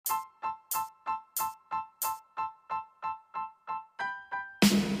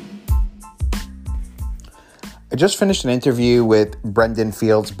just finished an interview with Brendan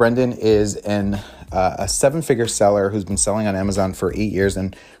Fields. Brendan is a seven-figure seller who's been selling on Amazon for 8 years.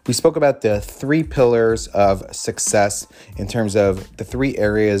 And we spoke about the three pillars of success in terms of the three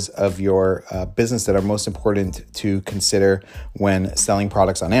areas of your business that are most important to consider when selling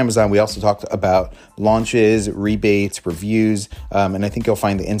products on Amazon. We also talked about launches, rebates, reviews, and I think you'll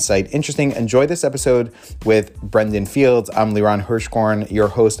find the insight interesting. Enjoy this episode with Brendan Fields. I'm Liran Hirschkorn, your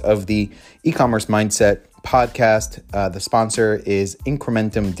host of the E-commerce Mindset podcast. The sponsor is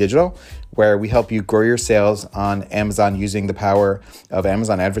Incrementum Digital, where we help you grow your sales on Amazon using the power of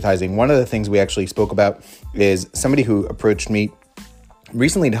Amazon advertising. One of the things we actually spoke about is somebody who approached me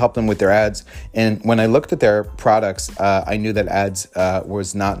recently to help them with their ads. And when I looked at their products, I knew that ads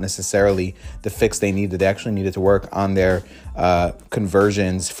was not necessarily the fix they needed. They actually needed to work on their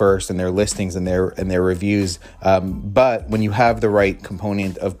conversions first and their listings and their reviews. But when you have the right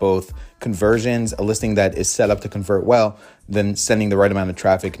component of both conversions, a listing that is set up to convert well, then sending the right amount of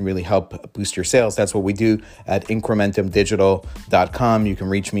traffic can really help boost your sales. That's what we do at incrementumdigital.com. You can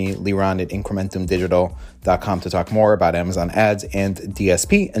reach me, Liran, at incrementumdigital.com to talk more about Amazon ads and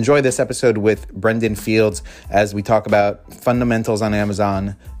DSP. Enjoy this episode with Brendan Fields as we talk about fundamentals on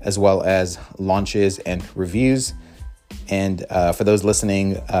Amazon, as well as launches and reviews. And for those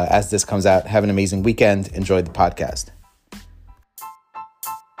listening, as this comes out, have an amazing weekend. Enjoy the podcast.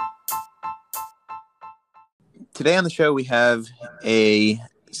 Today on the show, we have a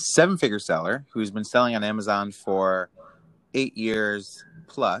seven-figure seller who's been selling on Amazon for 8 years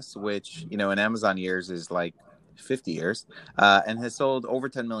plus, which, in Amazon years is like 50 years, and has sold over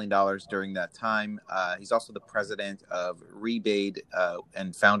 $10 million during that time. He's also the president of Rebate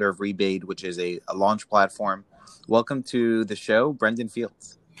and founder of Rebate, which is a launch platform. Welcome to the show, Brendan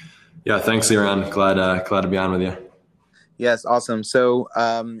Fields. Yeah, thanks, Liran. Glad to be on with you. Yes, awesome. So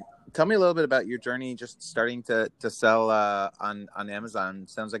tell me a little bit about your journey just starting to sell on Amazon.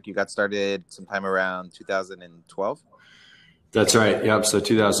 Sounds like you got started sometime around 2012. That's right. Yep. So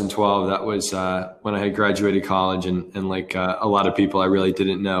 2012, that was when I had graduated college, and like a lot of people, I really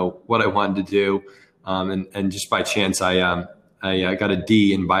didn't know what I wanted to do. And just by chance, I got a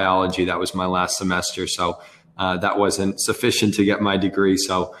D in biology. That was my last semester. So that wasn't sufficient to get my degree.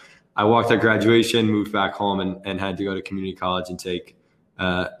 So I walked at graduation, moved back home, and had to go to community college and take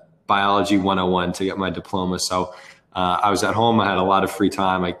Biology 101 to get my diploma. So I was at home. I had a lot of free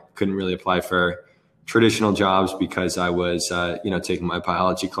time. I couldn't really apply for traditional jobs because I was, taking my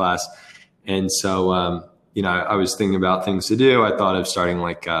biology class. And so, I was thinking about things to do. I thought of starting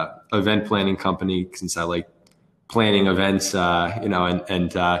like a event planning company since I like planning events,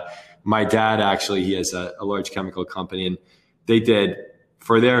 and my dad, actually, he has a large chemical company, and they did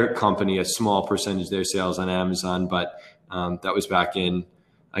for their company a small percentage of their sales on Amazon. But that was back in,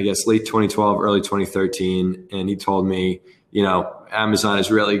 I guess, late 2012, early 2013. And he told me, Amazon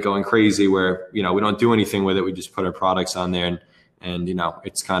is really going crazy where, we don't do anything with it. We just put our products on there and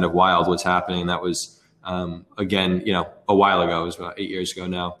it's kind of wild what's happening. And that was, again, a while ago. It was about 8 years ago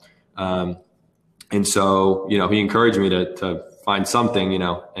now. And so, he encouraged me to find something,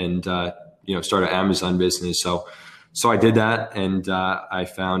 and start an Amazon business. So I did that, and I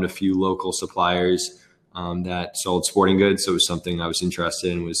found a few local suppliers that sold sporting goods. So it was something I was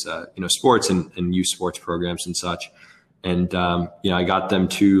interested in, was, sports and youth sports programs and such. And, I got them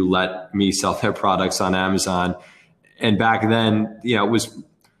to let me sell their products on Amazon. And back then,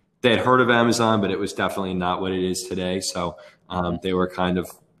 they had heard of Amazon, but it was definitely not what it is today. So they were kind of,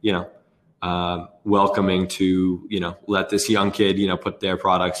 welcoming to, let this young kid, put their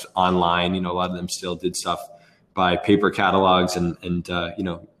products online. A lot of them still did stuff by paper catalogs and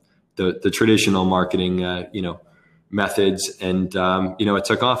the traditional marketing, methods. And, it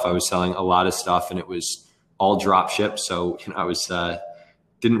took off. I was selling a lot of stuff, and it was all drop shipped. So, I was,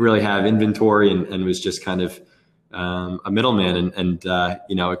 didn't really have inventory and was just kind of, a middleman. And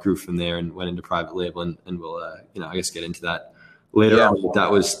it grew from there and went into private label, and we'll, I guess get into that later on.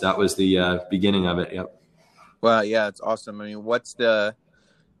 That was the beginning of it. Yep. Well, yeah, it's awesome. I mean, what's the,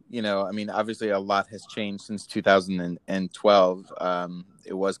 obviously a lot has changed since 2012.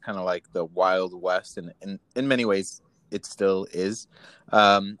 It was kind of like the Wild West, and in many ways it still is.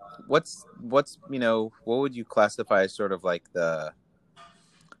 What would you classify as sort of like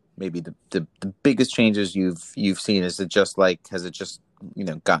maybe the biggest changes you've seen? Has it just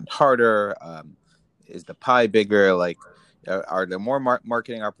gotten harder? Is the pie bigger? Like, are there more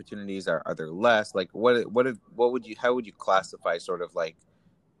marketing opportunities? Are there less? Like, how would you classify sort of like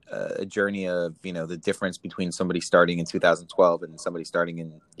a journey of, the difference between somebody starting in 2012 and somebody starting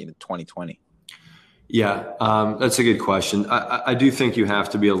in 2020? Yeah, that's a good question. I do think you have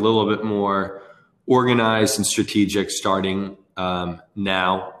to be a little bit more organized and strategic starting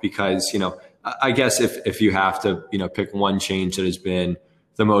now, because, I guess if you have to, pick one change that has been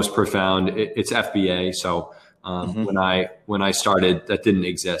the most profound, it's FBA. So when I started, that didn't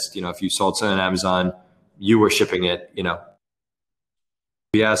exist. If you sold something on Amazon, you were shipping it,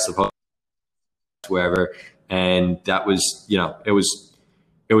 yes, wherever, and that was,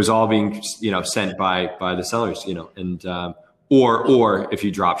 it was all being, sent by the sellers, and or if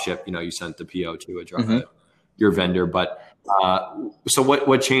you drop ship, you sent the PO to your vendor. But so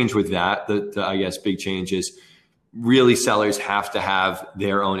what changed with that? The I guess big change is really sellers have to have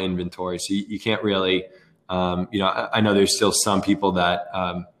their own inventory. So you can't really, I know there's still some people that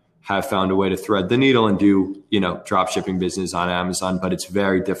have found a way to thread the needle and do, drop shipping business on Amazon, but it's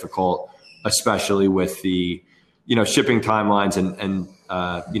very difficult, especially with the, shipping timelines and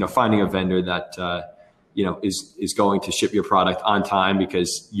finding a vendor that, is going to ship your product on time,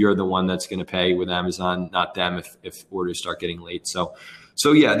 because you're the one that's going to pay with Amazon, not them, if orders start getting late. So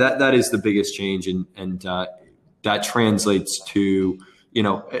yeah, that is the biggest change. And that translates to,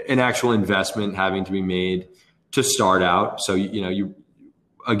 an actual investment having to be made to start out. So, you,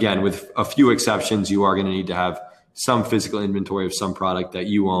 again, with a few exceptions, you are going to need to have some physical inventory of some product that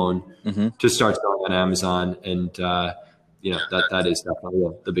you own to start selling on Amazon. And, that is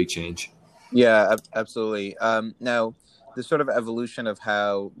definitely the big change. Yeah, absolutely. Now, the sort of evolution of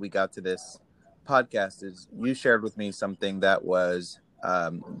how we got to this podcast is you shared with me something that was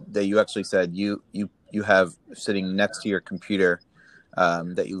that you actually said you have sitting next to your computer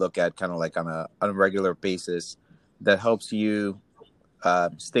that you look at kind of like on a regular basis that helps you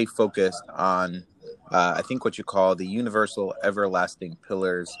stay focused on I think what you call the universal everlasting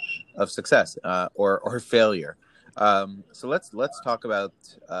pillars of success or failure. So let's talk about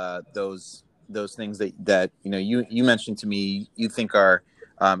those things that you mentioned to me you think are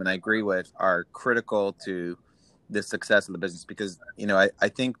and I agree with are critical to the success of the business, because I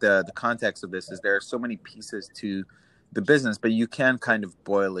think the context of this is there are so many pieces to the business, but you can kind of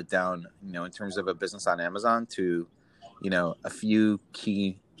boil it down in terms of a business on Amazon to a few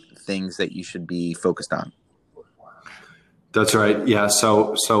key things that you should be focused on. That's right. Yeah.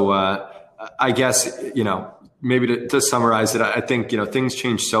 So I guess maybe to summarize it, I think, things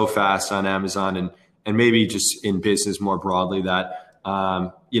change so fast on Amazon and maybe just in business more broadly that,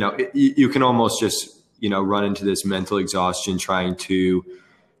 you can almost just, run into this mental exhaustion trying to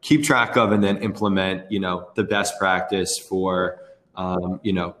keep track of and then implement, the best practice for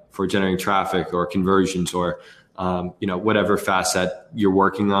generating traffic or conversions or, whatever facet you're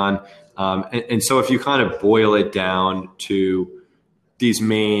working on. And so if you kind of boil it down to these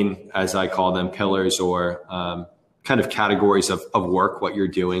main, as I call them, pillars or kind of categories of work, what you're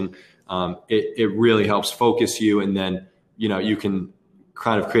doing, it really helps focus you. And then, you can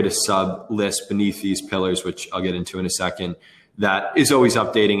kind of create a sub list beneath these pillars, which I'll get into in a second, that is always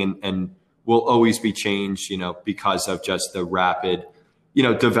updating and will always be changed, because of just the rapid,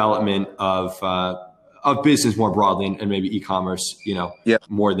 development of business more broadly and maybe e-commerce,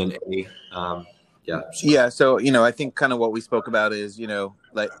 more than any. Yeah. So, I think kind of what we spoke about is,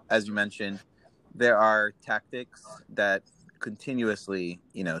 like, as you mentioned, there are tactics that continuously,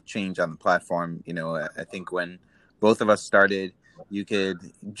 change on the platform. I think when both of us started, you could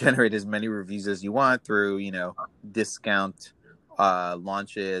generate as many reviews as you want through, discount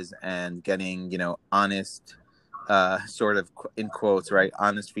launches and getting, honest, sort of in quotes, right,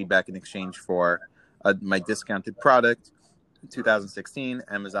 honest feedback in exchange for my discounted product. In 2016,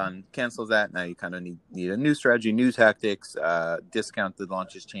 Amazon cancels that. Now you kind of need a new strategy, new tactics, discounted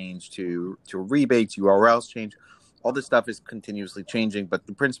launches change to rebates, URLs change. All this stuff is continuously changing, but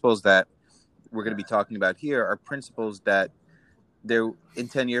the principles that we're going to be talking about here are principles that they're in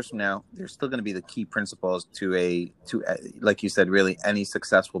 10 years from now, they're still going to be the key principles to like you said, really any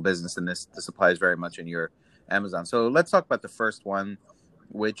successful business. And this applies very much in your Amazon. So let's talk about the first one,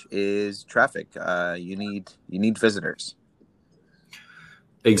 which is traffic. You need visitors.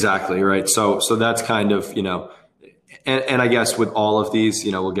 Exactly. Right. So that's kind of, and I guess with all of these,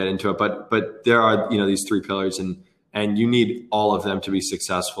 we'll get into it, but there are, these three pillars and you need all of them to be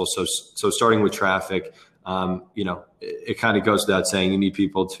successful. So starting with traffic, it kind of goes without saying, you need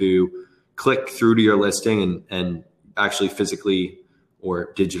people to click through to your listing and actually physically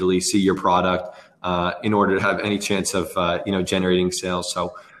or digitally see your product, in order to have any chance of, generating sales.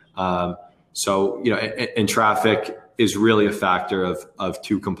 And traffic is really a factor of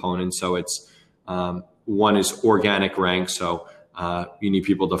two components. So it's, one is organic rank. So, you need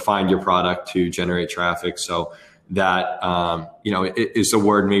people to find your product to generate traffic. So that, is a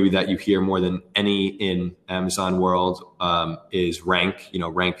word maybe that you hear more than any in Amazon world, is rank.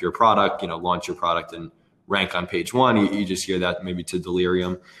 Rank your product, launch your product and rank on page one. You just hear that maybe to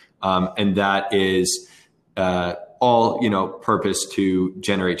delirium. And that is all, purpose to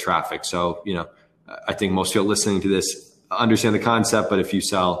generate traffic. So, I think most people listening to this understand the concept, but if you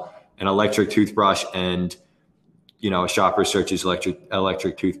sell an electric toothbrush and, a shopper searches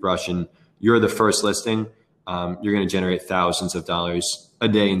electric toothbrush and you're the first listing, you're going to generate thousands of dollars a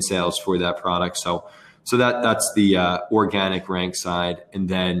day in sales for that product. So that's the organic rank side. And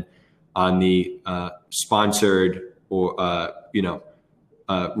then on the sponsored or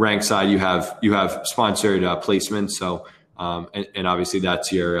rank side, you have sponsored placements. So and obviously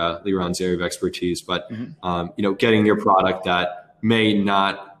that's your Liron's area of expertise. But getting your product that may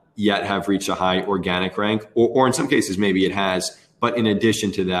not yet have reached a high organic rank, or in some cases maybe it has, but in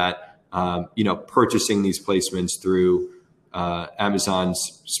addition to that, purchasing these placements through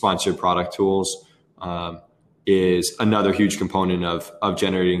Amazon's sponsored product tools is another huge component of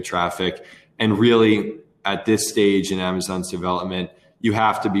generating traffic. And really, at this stage in Amazon's development, you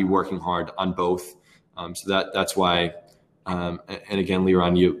have to be working hard on both. So that's why, and again,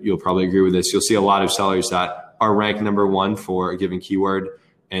 Liron, you'll probably agree with this. You'll see a lot of sellers that are ranked number one for a given keyword,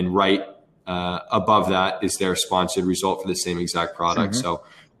 and right above that is their sponsored result for the same exact product. So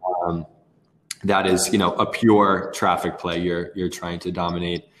that is, a pure traffic play. You're trying to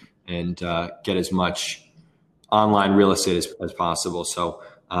dominate and get as much online real estate as possible. So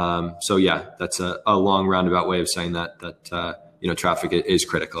yeah, that's a long roundabout way of saying that traffic is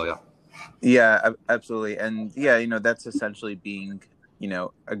critical. Yeah. Yeah, absolutely. And yeah, that's essentially being,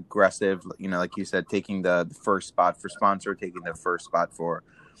 aggressive, like you said, taking the first spot for sponsor, taking the first spot for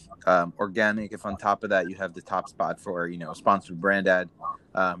organic. If on top of that you have the top spot for sponsored brand ad,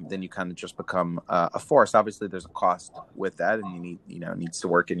 then you kind of just become a force. Obviously there's a cost with that, and you need needs to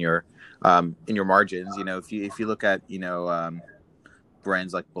work in your margins. If you look at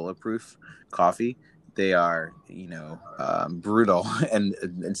brands like Bulletproof Coffee, they are brutal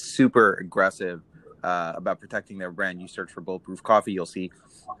and super aggressive about protecting their brand. You search for Bulletproof Coffee, you'll see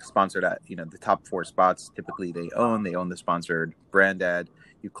sponsored at the top 4 spots. Typically they own the sponsored brand ad.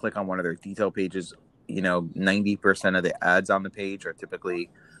 You click on one of their detail pages, 90% of the ads on the page are typically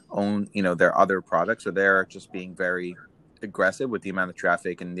own their other products. So they're just being very aggressive with the amount of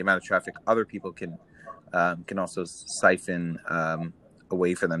traffic, and the amount of traffic other people can also siphon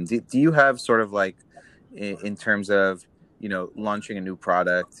away for them. Do you have sort of like, in terms of launching a new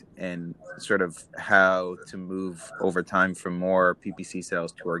product and sort of how to move over time from more PPC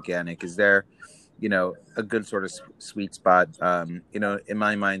sales to organic, is there a good sort of sweet spot, in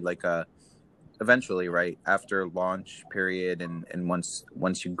my mind, like eventually, right after launch period, and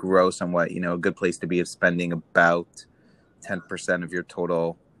once you grow somewhat, a good place to be is spending about 10% of your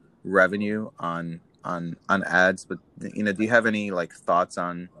total revenue on ads. But do you have any like thoughts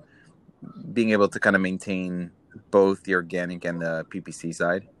on being able to kind of maintain both the organic and the PPC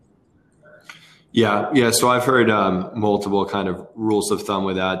side? Yeah. So I've heard multiple kind of rules of thumb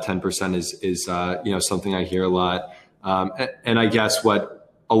with that. 10% is something I hear a lot, and I guess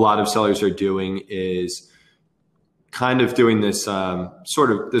what a lot of sellers are doing is kind of doing this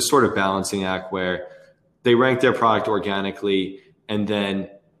sort of balancing act where they rank their product organically, and then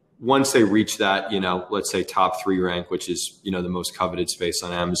once they reach that, let's say top 3 rank, which is the most coveted space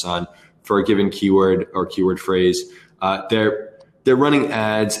on Amazon for a given keyword or keyword phrase, they're running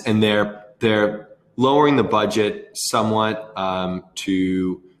ads, and they're lowering the budget somewhat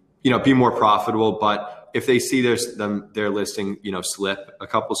to be more profitable. But if they see their listing slip a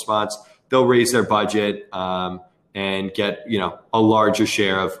couple spots, they'll raise their budget and get a larger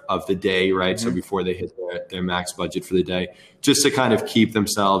share of the day, right? So before they hit their max budget for the day, just to kind of keep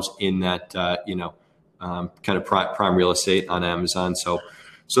themselves in that kind of prime real estate on Amazon. So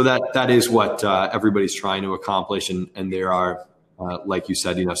that is what everybody's trying to accomplish, and there are, like you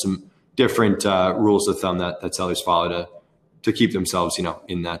said, some different rules of thumb that sellers follow to keep themselves,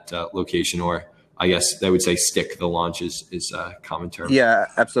 in that location, or I guess they would say stick the launch is a common term. Yeah,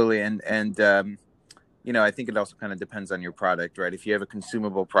 absolutely. And I think it also kind of depends on your product, right? If you have a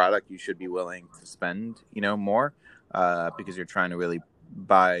consumable product, you should be willing to spend, more because you're trying to really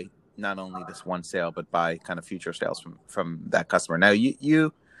buy not only this one sale, but buy kind of future sales from that customer. Now,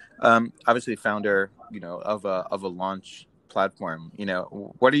 you obviously founder, of a launch platform.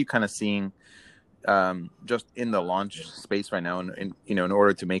 What are you kind of seeing just in the launch space right now, and in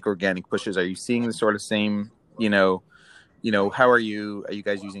order to make organic pushes? Are you seeing the sort of same, how are you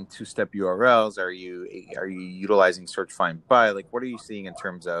guys using 2-step URLs? Are you utilizing search, find, buy? Like, what are you seeing in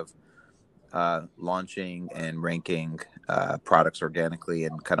terms of launching and ranking products organically,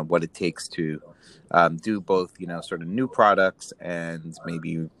 and kind of what it takes to do both, sort of new products and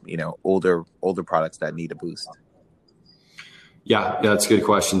maybe, older products that need a boost? Yeah, that's a good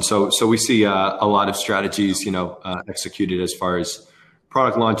question. So we see a lot of strategies, executed as far as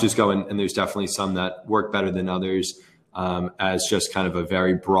product launches go, and there's definitely some that work better than others, as just kind of a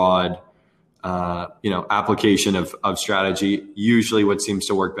very broad, application of strategy. Usually what seems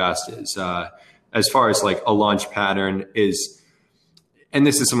to work best is, as far as like a launch pattern is, and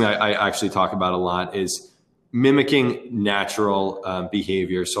this is something I actually talk about a lot, is mimicking natural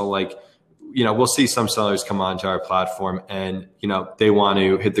behavior. So like, we'll see some sellers come onto our platform and, they want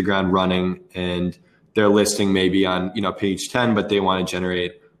to hit the ground running, and they're listing maybe on, page 10, but they want to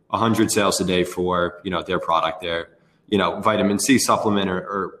generate 100 sales a day for, their product, their, vitamin C supplement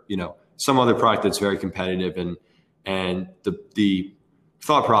or some other product that's very competitive. And the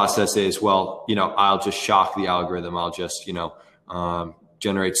thought process is, well, I'll just shock the algorithm. I'll just,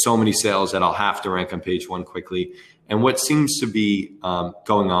 generate so many sales that I'll have to rank on page 1 quickly. And what seems to be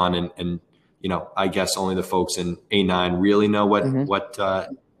going on, and I guess only the folks in A9 really know what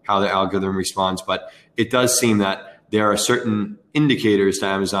how the algorithm responds, but it does seem that there are certain indicators to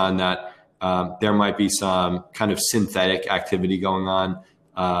Amazon that there might be some kind of synthetic activity going on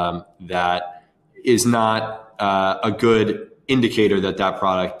that is not a good indicator that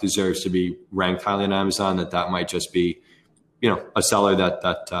product deserves to be ranked highly on Amazon. That might just be, a seller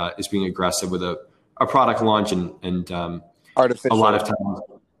that is being aggressive with a product launch and artificial. A lot of times.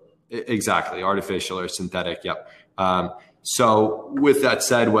 Exactly. Artificial or synthetic. Yep. So with that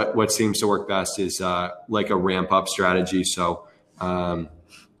said, what seems to work best is like a ramp up strategy. So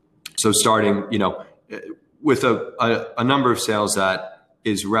starting, with a number of sales that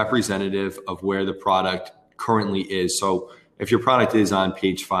is representative of where the product currently is. So if your product is on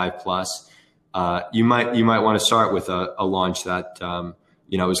page 5+, you might want to start with a launch that,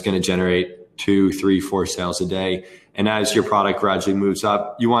 is going to generate 2, 3, 4 sales a day. And as your product gradually moves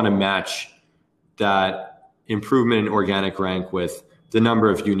up, you want to match that improvement in organic rank with the number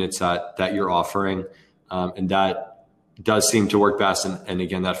of units that you're offering. And that does seem to work best. And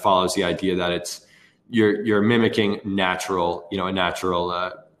again, that follows the idea that it's, you're mimicking natural, a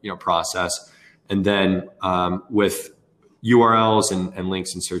natural, process. And then with URLs and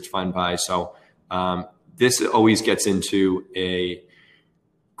links and search find buy. So this always gets into a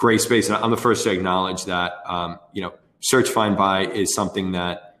gray space. And I'm the first to acknowledge that, search find buy is something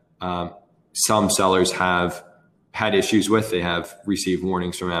that some sellers have had issues with. They have received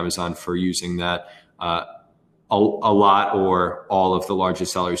warnings from Amazon for using that. A lot or all of the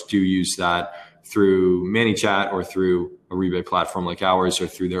largest sellers do use that through ManyChat or through a rebate platform like ours, or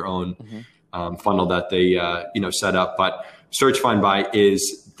through their own funnel that they set up. But search find buy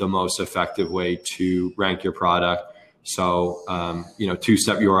is the most effective way to rank your product. So,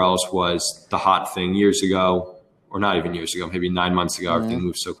 2-step URLs was the hot thing years ago, or not even years ago, maybe 9 months ago. Everything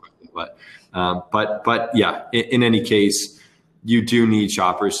moved so quickly. But yeah, in any case, you do need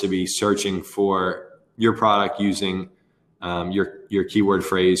shoppers to be searching for your product using your keyword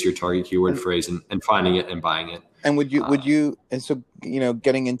phrase, your target keyword phrase, and finding it and buying it. And would you, and so,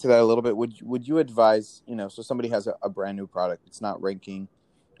 getting into that a little bit, would you advise, so somebody has a brand new product, it's not ranking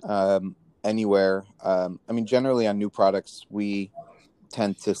anywhere. Generally on new products, we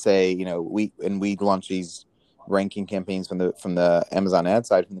tend to say, we launch these ranking campaigns from the Amazon ad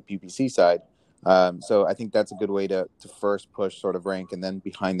side, from the PPC side. So I think that's a good way to first push sort of rank, and then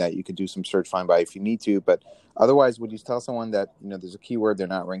behind that you could do some search find buy if you need to. But otherwise, would you tell someone that there's a keyword they're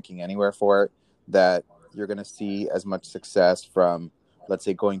not ranking anywhere for it, that you're going to see as much success from, let's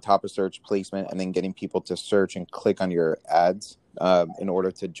say, going top of search placement and then getting people to search and click on your ads in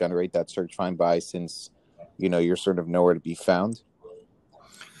order to generate that search find buy, since you're sort of nowhere to be found?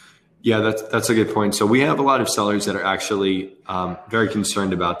 Yeah, that's a good point. So we have a lot of sellers that are actually very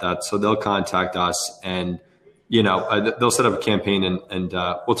concerned about that. So they'll contact us, and they'll set up a campaign, and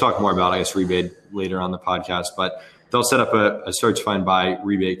we'll talk more about, I guess, rebate later on the podcast. But they'll set up a search find buy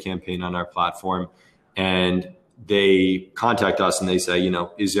rebate campaign on our platform, and they contact us and they say,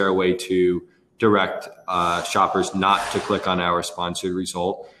 is there a way to direct shoppers not to click on our sponsored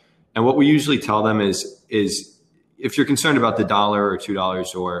result? And what we usually tell them is if you're concerned about the $1 or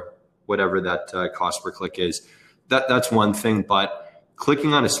 $2 or whatever that cost per click is, that's one thing. But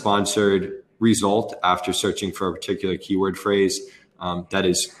clicking on a sponsored result after searching for a particular keyword phrase, that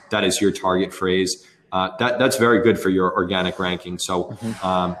is your target phrase, that's very good for your organic ranking. So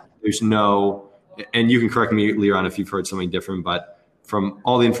there's no, and you can correct me, Leon, if you've heard something different, but from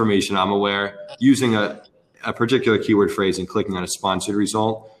all the information I'm aware, using a particular keyword phrase and clicking on a sponsored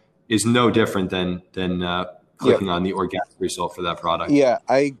result is no different than clicking on the organic result for that product. Yeah,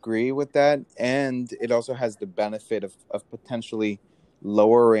 I agree with that. And it also has the benefit of potentially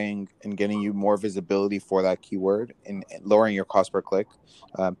lowering and getting you more visibility for that keyword and lowering your cost per click.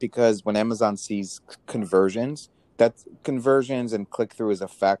 Because when Amazon sees conversions, that's conversions and click through is a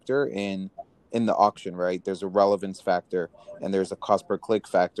factor in the auction, right? There's a relevance factor and there's a cost per click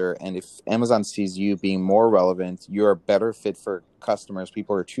factor. And if Amazon sees you being more relevant, you're a better fit for customers.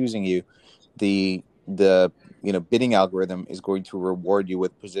 People are choosing you. The bidding algorithm is going to reward you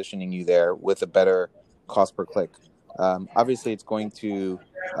with positioning you there with a better cost per click. Obviously, it's going to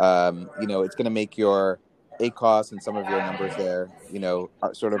it's going to make your ACoS and some of your numbers there,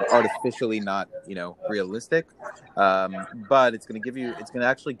 sort of artificially not, realistic. But it's going to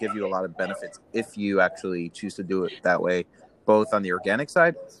actually give you a lot of benefits if you actually choose to do it that way, both on the organic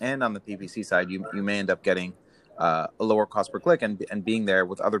side and on the PPC side. You may end up getting a lower cost per click and being there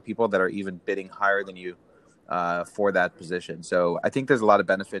with other people that are even bidding higher than you for that position. So I think there's a lot of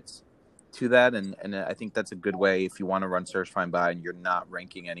benefits to that. And I think that's a good way if you want to run search, find, buy, and you're not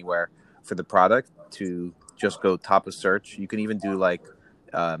ranking anywhere for the product to just go top of search. You can even do like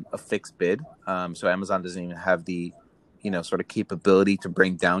a fixed bid. So Amazon doesn't even have the, sort of capability to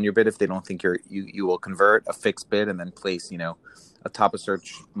bring down your bid if they don't think you will convert. A fixed bid and then place, a top of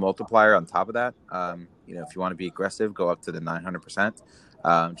search multiplier on top of that. If you want to be aggressive, go up to the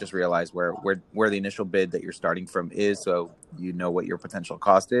 900%. Just realize where the initial bid that you're starting from is, so you know what your potential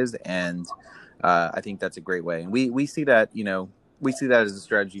cost is. And I think that's a great way. And we see that, we see that as a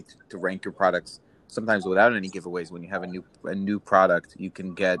strategy to rank your products sometimes without any giveaways. When you have a new product, you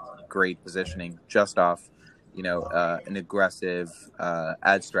can get great positioning just off, an aggressive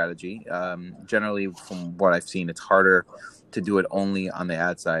ad strategy. Generally, from what I've seen, it's harder to do it only on the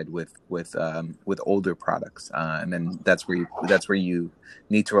ad side with older products, and then that's where you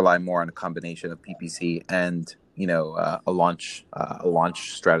need to rely more on a combination of PPC and a launch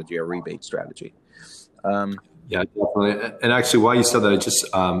strategy or rebate strategy. Yeah, definitely. And actually, while you said that, I just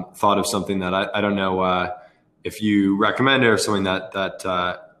thought of something that I don't know if you recommend it or something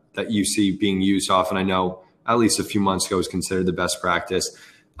that you see being used often. I know at least a few months ago was considered the best practice.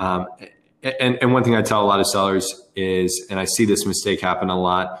 And one thing I tell a lot of sellers is, and I see this mistake happen a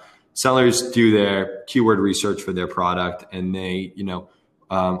lot, sellers do their keyword research for their product and they,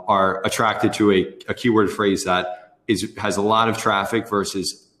 are attracted to a keyword phrase that has a lot of traffic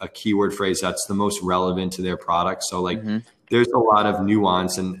versus a keyword phrase that's the most relevant to their product. So there's a lot of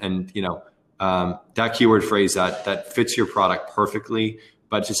nuance and that keyword phrase that fits your product perfectly,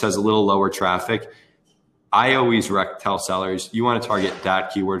 but just has a little lower traffic. I always tell sellers, you want to target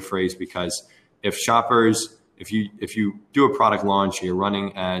that keyword phrase, because if you do a product launch and you're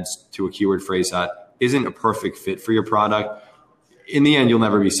running ads to a keyword phrase that isn't a perfect fit for your product, in the end, you'll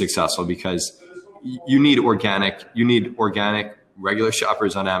never be successful, because you need organic regular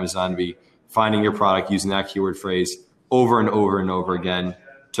shoppers on Amazon to be finding your product using that keyword phrase over and over and over again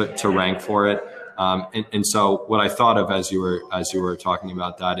to rank for it. And so what I thought of as you were talking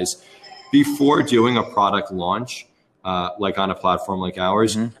about that is, before doing a product launch, like on a platform like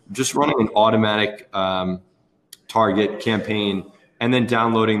ours, just running an automatic target campaign and then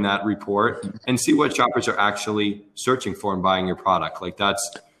downloading that report and see what shoppers are actually searching for and buying your product. Like,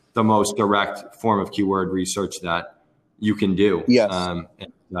 that's the most direct form of keyword research that you can do. Yes.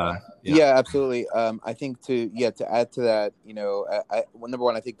 Yeah, absolutely. I think to add to that, number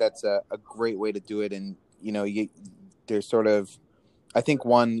one, I think that's a great way to do it. And, there's sort of, I think,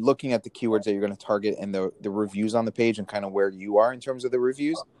 one, looking at the keywords that you're going to target and the reviews on the page and kind of where you are in terms of the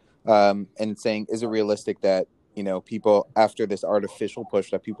reviews, and saying, is it realistic that, people, after this artificial push,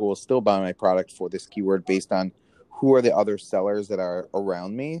 that people will still buy my product for this keyword based on who are the other sellers that are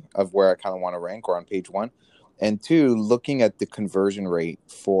around me of where I kind of want to rank or on page one. And two, looking at the conversion rate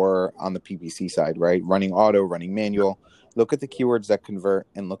on the PPC side, right? Running auto, running manual, look at the keywords that convert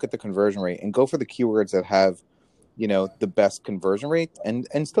and look at the conversion rate and go for the keywords that have, the best conversion rate and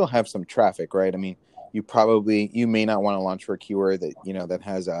still have some traffic, right? I mean, you may not want to launch for a keyword that, that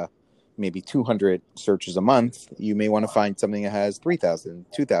has maybe 200 searches a month. You may want to find something that has 3,000,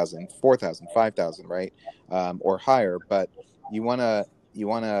 2,000, 4,000, 5,000, right? Or higher, but you want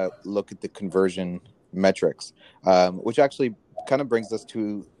to look at the conversion metrics, which actually kind of brings us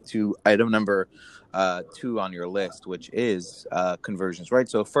to item number 2 on your list, which is conversions, right?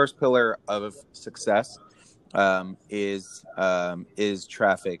 So first pillar of success is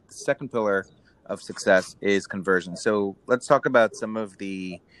traffic. The second pillar of success is conversion. So let's talk about some of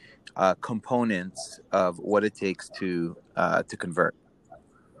the components of what it takes to convert.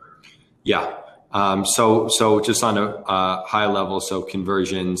 Yeah. So just on a high level, so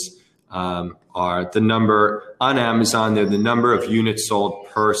conversions, are the number on Amazon. They're the number of units sold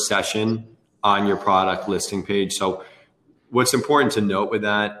per session on your product listing page. So what's important to note with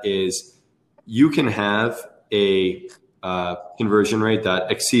that is you can have a conversion rate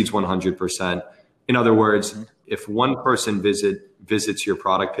that exceeds 100%. In other words, if one person visits your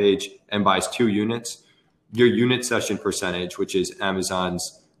product page and buys 2 units, your unit session percentage, which is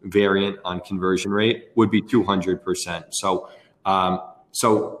Amazon's variant on conversion rate, would be 200%. So,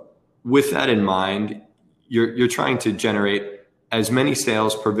 so with that in mind, you're trying to generate as many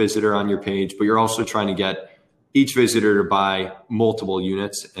sales per visitor on your page, but you're also trying to get each visitor to buy multiple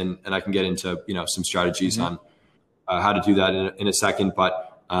units. And I can get into, some strategies on how to do that in a second,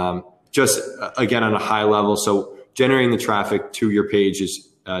 but just again, on a high level. So generating the traffic to your page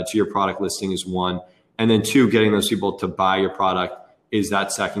to your product listing is one. And then 2, getting those people to buy your product is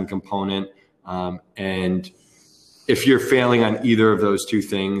that second component. And if you're failing on either of those 2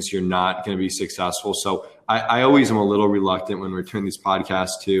 things, you're not going to be successful. So I always am a little reluctant when we're doing these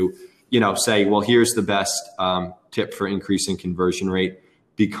podcasts to, say, well, here's the best tip for increasing conversion rate,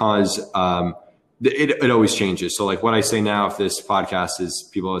 because it always changes. So like what I say now, if this podcast is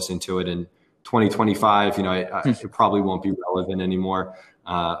people listen to it in 2025, it probably won't be relevant anymore.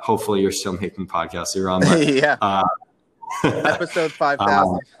 Hopefully you're still making podcasts you're on. But, yeah. Episode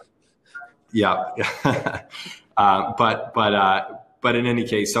 5,000. Yeah. But in any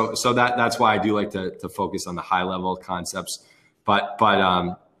case, so that's why I do like to focus on the high level concepts. But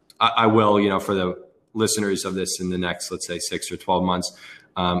I will, for the listeners of this in the next, let's say 6 or 12 months,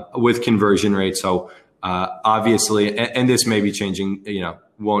 with conversion rate. So obviously, and this may be changing,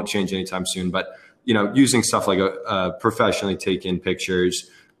 won't change anytime soon, but using stuff like professionally taken pictures,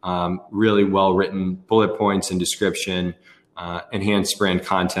 really well written bullet points and description, enhanced brand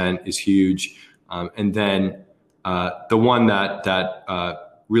content is huge. And then the one that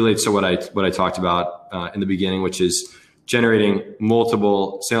relates to what I talked about in the beginning, which is generating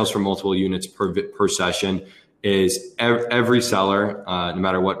multiple sales for multiple units per session, is every seller, no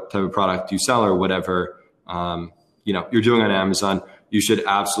matter what type of product you sell or whatever you're doing on Amazon, you should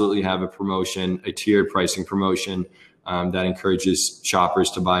absolutely have a promotion, a tiered pricing promotion that encourages shoppers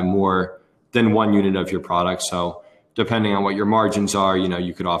to buy more than 1 unit of your product. So depending on what your margins are,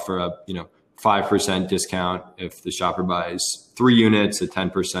 you could offer a 5% discount if the shopper buys 3 units, a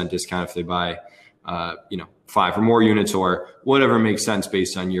 10% discount if they buy 5 or more units, or whatever makes sense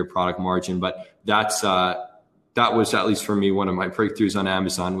based on your product margin. But that was, at least for me, one of my breakthroughs on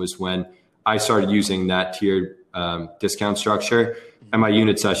Amazon was when I started using that tiered discount structure, and my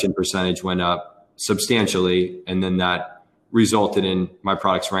unit session percentage went up substantially. And then that resulted in my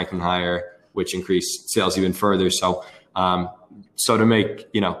products ranking higher, which increased sales even further. So, so to make,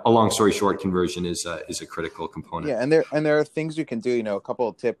 a long story short, conversion is a critical component. Yeah. And there are things you can do, a couple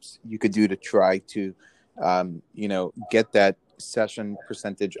of tips you could do to try to, get that session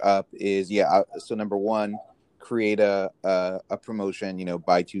percentage up is, so number 1, create a promotion,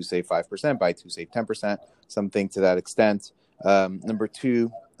 buy 2, save 5%, buy 2, save 10%, something to that extent. Number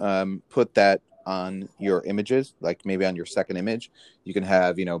 2, put that on your images, like maybe on your second image, you can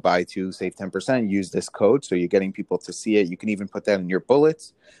have, buy 2, save 10%, use this code. So you're getting people to see it. You can even put that in your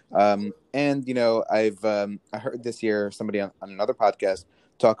bullets. And, I heard this year, somebody on another podcast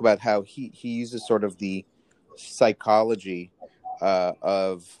talk about how he uses sort of the psychology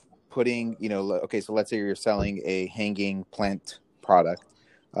of putting, okay, so let's say you're selling a hanging plant product,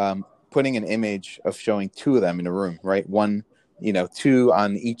 putting an image of showing 2 of them in a room, right? 1, 2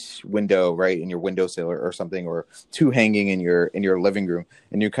 on each window, right, in your windowsill or something, or 2 hanging in your living room,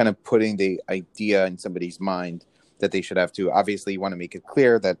 and you're kind of putting the idea in somebody's mind that they should have 2. Obviously, you want to make it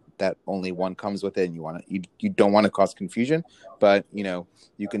clear that only 1 comes with it, and you don't want to cause confusion, but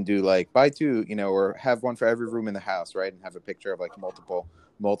you can do like buy 2, or have 1 for every room in the house, right, and have a picture of like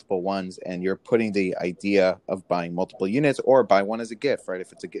multiple ones, and you're putting the idea of buying multiple units, or buy 1 as a gift, right?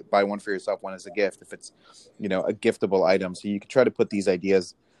 If it's buy 1 for yourself, 1 as a gift, if it's a giftable item. So you can try to put these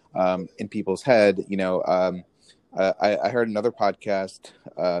ideas in people's head. I heard another podcast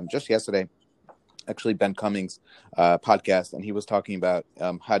just yesterday, actually Ben Cummings podcast, and he was talking about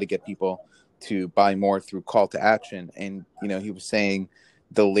how to get people to buy more through call to action. And he was saying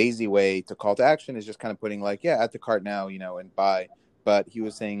the lazy way to call to action is just kind of putting like, add to cart now, and buy. But he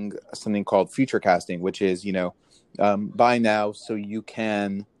was saying something called future casting, which is, buy now so you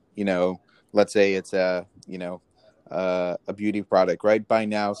can, let's say it's a beauty product, right? Buy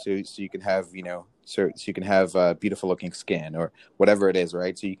now so you can have, so you can have a beautiful looking skin or whatever it is,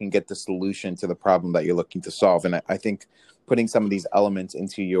 right? So you can get the solution to the problem that you're looking to solve. And I think putting some of these elements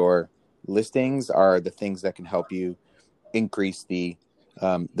into your listings are the things that can help you increase the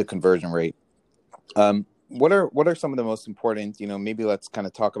the conversion rate. What are some of the most important? Maybe let's kind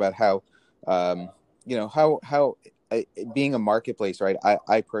of talk about how, how being a marketplace, right?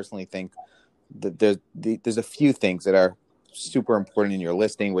 I personally think that there's a few things that are super important in your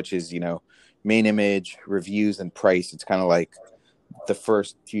listing, which is main image, reviews, and price. It's kind of like the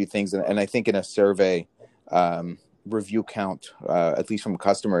first few things, and I think in a survey, review count, at least from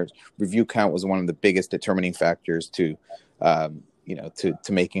customers, review count was one of the biggest determining factors to to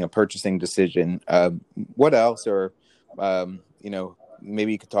making a purchasing decision. What else, or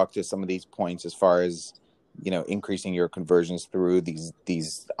maybe you could talk to some of these points as far as increasing your conversions through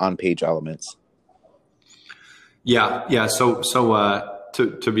these on-page elements. Yeah. So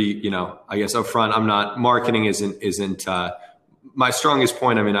to be, I guess upfront, I'm not, marketing isn't my strongest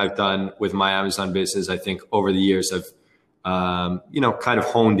point. I mean, I've done with my Amazon business, I think over the years I've, kind of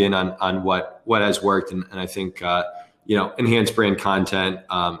honed in on what has worked. And I think, enhanced brand content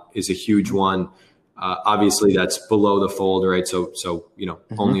is a huge one. Obviously that's below the fold, right? So,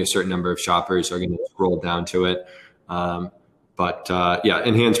 only a certain number of shoppers are going to scroll down to it. But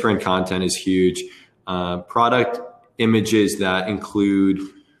enhanced brand content is huge. Product images that include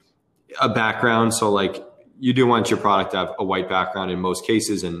a background. So like you do want your product to have a white background in most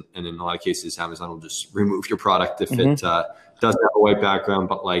cases. And in a lot of cases, Amazon will just remove your product if it doesn't have a white background.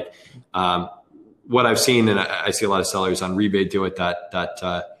 But like what I've seen, and I see a lot of sellers on Rebate do it,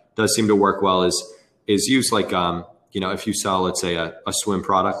 that does seem to work well, is use like, if you sell, let's say a swim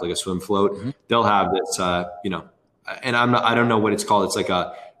product, like a swim float, they'll have this, and I don't know what it's called. It's like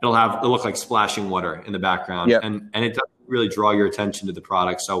it'll look like splashing water in the background, and it doesn't really draw your attention to the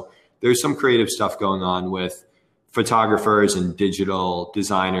product. So there's some creative stuff going on with photographers and digital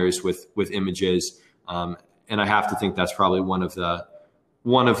designers with images. And I have to think that's probably one of the,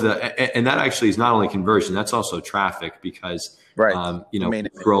 and that actually is not only conversion, that's also traffic, because,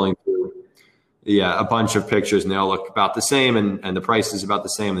 scrolling through, a bunch of pictures and they all look about the same, and the price is about the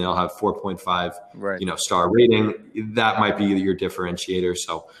same, and they all have 4.5, star rating. That might be your differentiator.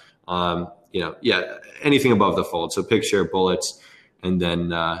 So, anything above the fold. So picture, bullets, and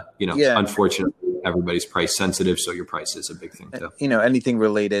then, unfortunately everybody's price sensitive. So your price is a big thing too. Anything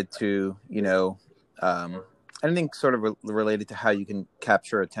related to, anything sort of related to how you can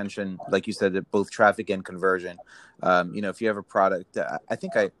capture attention, like you said, both traffic and conversion. If you have a product, I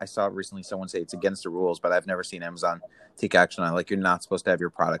think I saw recently someone say it's against the rules, but I've never seen Amazon take action on it. Like, you're not supposed to have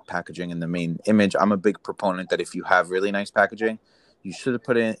your product packaging in the main image. I'm a big proponent that if you have really nice packaging, you should have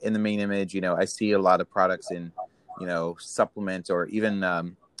put it in the main image. I see a lot of products in, supplements, or even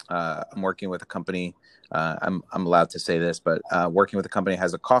I'm working with a company. I'm allowed to say this, but working with a company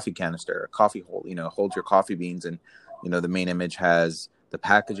has a coffee canister, a coffee hole, holds your coffee beans, and the main image has the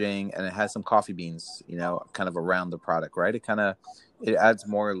packaging, and it has some coffee beans, kind of around the product, right? It adds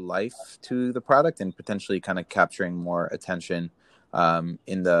more life to the product, and potentially kind of capturing more attention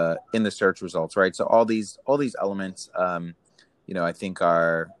in the search results, right? So all these elements, I think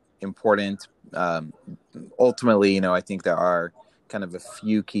are important. Ultimately, I think there are kind of a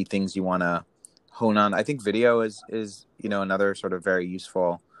few key things you want to hone on. I think video is another sort of very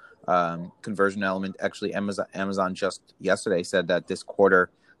useful conversion element. Actually, Amazon just yesterday said that this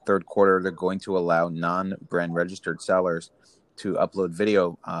third quarter, they're going to allow non-brand registered sellers to upload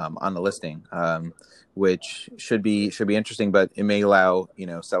video on the listing, which should be interesting. But it may allow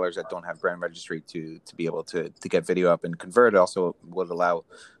sellers that don't have brand registry to be able to get video up and convert. It also would allow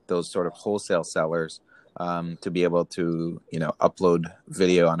those sort of wholesale sellers to be able to upload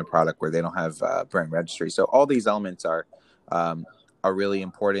video on a product where they don't have brand registry. So all these elements are really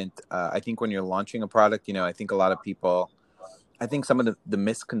important. I think when you're launching a product, I think a lot of people, I think some of the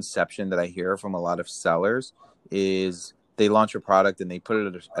misconception that I hear from a lot of sellers is they launch a product and they put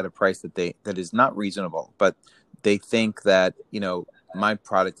it at a price that is not reasonable, but they think that my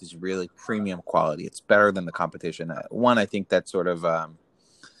product is really premium quality. It's better than the competition. One, I think that's sort of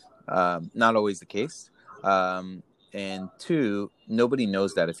not always the case. And two, nobody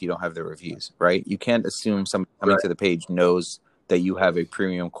knows that if you don't have the reviews, right? You can't assume someone coming to the page knows that you have a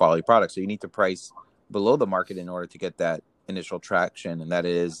premium quality product. So you need to price below the market in order to get that initial traction. And that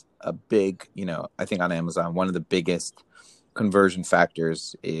is a big, I think on Amazon, one of the biggest conversion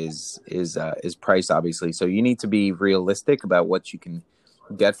factors is price, obviously. So you need to be realistic about what you can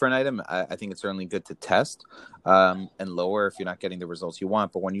get for an item. I think it's certainly good to test and lower if you're not getting the results you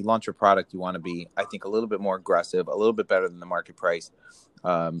want. But when you launch a product, you want to be, I think, a little bit more aggressive, a little bit better than the market price.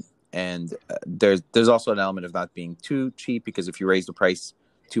 And there's also an element of not being too cheap, because if you raise the price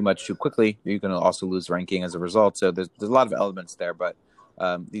too much too quickly, you're going to also lose ranking as a result. So there's a lot of elements there, but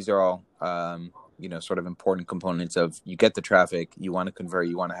these are all sort of important components of, you get the traffic, you want to convert,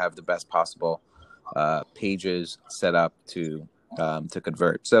 you want to have the best possible pages set up to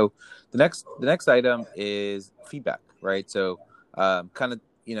convert. So the next item is feedback, right? So kind of,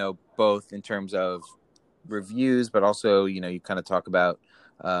 both in terms of reviews, but also, you kind of talk about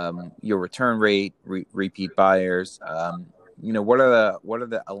your return rate, repeat buyers. What are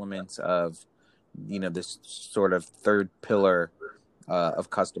the elements of, this sort of third pillar of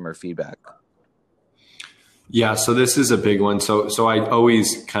customer feedback? Yeah, so this is a big one. So I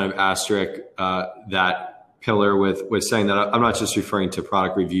always kind of asterisk that pillar with saying that I'm not just referring to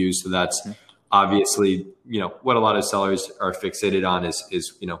product reviews. So that's obviously, what a lot of sellers are fixated on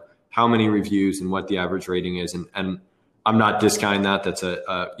is how many reviews and what the average rating is. And I'm not discounting that. That's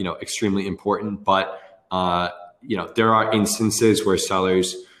extremely important. But, there are instances where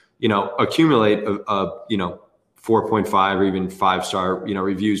sellers, accumulate a 4.5 or even 5-star,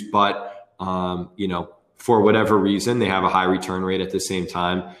 reviews, but, for whatever reason, they have a high return rate at the same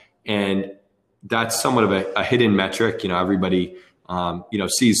time. And that's somewhat of a hidden metric. Everybody,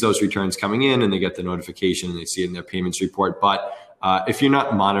 sees those returns coming in and they get the notification and they see it in their payments report. But if you're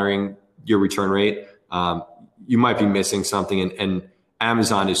not monitoring your return rate, you might be missing something. And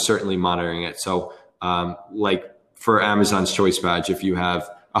Amazon is certainly monitoring it. So like for Amazon's Choice Badge, if you have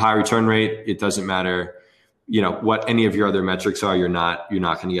a high return rate, it doesn't matter, what any of your other metrics are, you're not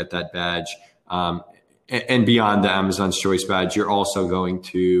going to get that badge. And beyond the Amazon's Choice Badge, you're also going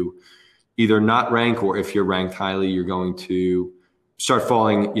to either not rank, or if you're ranked highly, you're going to start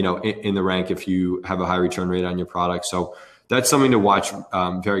falling, in the rank if you have a high return rate on your product. So that's something to watch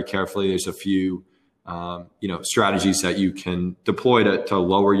very carefully. There's a few, strategies that you can deploy to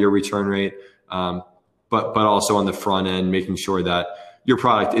lower your return rate, but also on the front end, making sure that your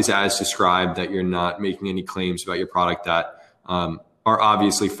product is as described, that you're not making any claims about your product that are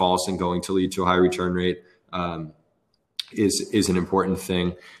obviously false and going to lead to a high return rate, is an important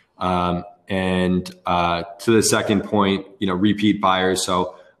thing. And to the second point, repeat buyers.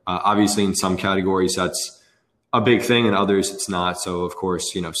 So obviously in some categories that's a big thing, and others it's not. So of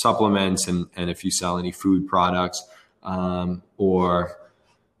course, supplements and if you sell any food products, or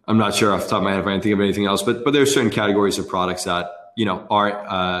I'm not sure off the top of my head if I can think of anything else, but there's certain categories of products that,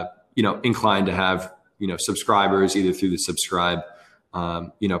 are, inclined to have, subscribers either through the subscribe,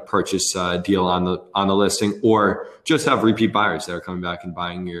 purchase deal on the listing, or just have repeat buyers that are coming back and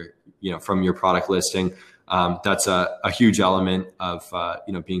buying from your product listing. That's a huge element of,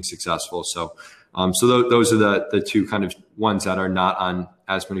 being successful. So those are the two kind of ones that are not on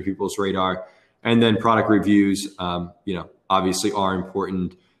as many people's radar. And then product reviews, obviously are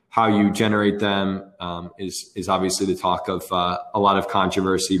important. How you generate them is obviously the talk of a lot of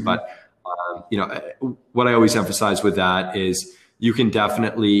controversy. Mm-hmm. But, what I always emphasize with that is you can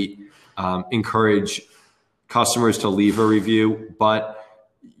definitely encourage customers to leave a review. But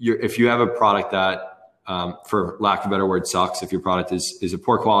if you have a product that, for lack of a better word, sucks, if your product is a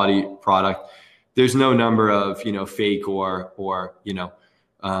poor quality product, there's no number of, fake or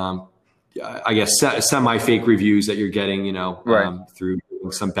I guess semi-fake reviews that you're getting, right, through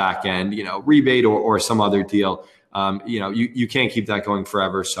some back end, rebate or some other deal. You can't keep that going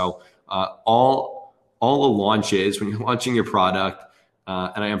forever. So all the launches, when you're launching your product,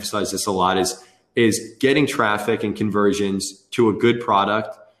 and I emphasize this a lot, is getting traffic and conversions to a good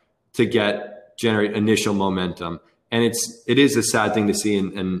product to generate initial momentum. And it is a sad thing to see.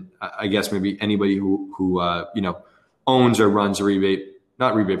 And I guess maybe anybody who owns or runs a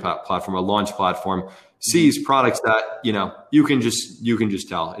platform, a launch platform, sees products that, you can just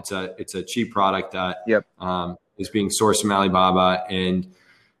tell it's a cheap product that is being sourced from Alibaba, and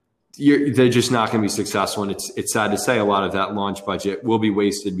they're just not going to be successful. And it's sad to say a lot of that launch budget will be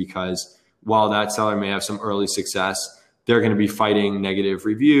wasted, because while that seller may have some early success, they're going to be fighting negative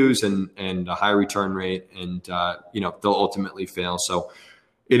reviews and a high return rate, and they'll ultimately fail. So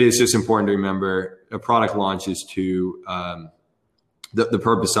it is just important to remember a product launch is to the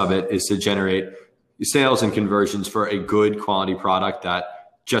purpose of it is to generate sales and conversions for a good quality product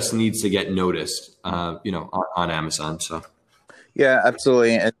that just needs to get noticed, on Amazon. So. Yeah,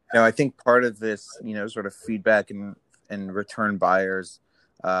 absolutely. And I think part of this, sort of feedback and return buyers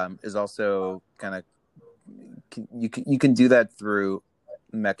is also kind of, you can do that through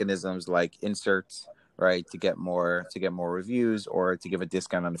mechanisms like inserts, right? To get more reviews, or to give a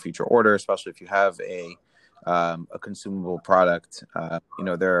discount on a future order, especially if you have a consumable product.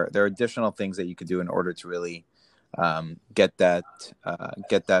 There are additional things that you could do in order to really get that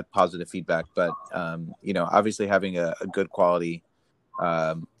positive feedback. But obviously having a good quality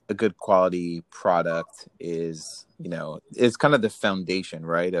a good quality product is, is kind of the foundation,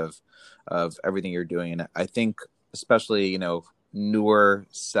 right, of everything you're doing. And I think especially, newer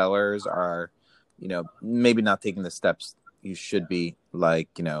sellers are, maybe not taking the steps you should be, like,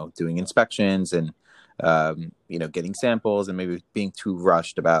 doing inspections and, getting samples, and maybe being too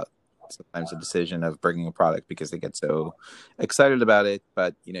rushed about sometimes a decision of bringing a product because they get so excited about it.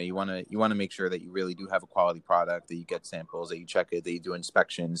 But you want to make sure that you really do have a quality product, that you get samples, that you check it, that you do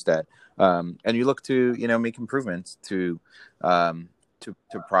inspections, that and you look to make improvements to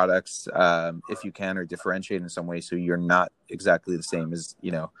products, if you can, or differentiate in some way, so you're not exactly the same as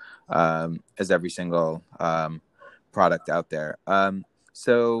every single product out there.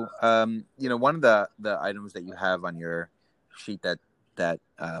 So one of the items that you have on your sheet that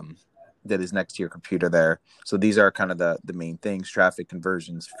is next to your computer there. So these are kind of the main things: traffic,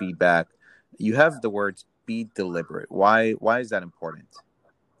 conversions, feedback. You have the words "be deliberate." Why is that important?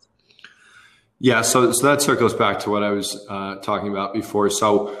 Yeah, so that circles back to what I was talking about before.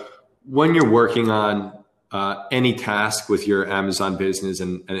 So when you're working on any task with your Amazon business,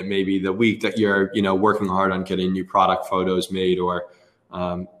 and it may be the week that you're working hard on getting new product photos made, or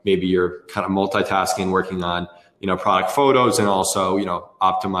maybe you're kind of multitasking, working on product photos and also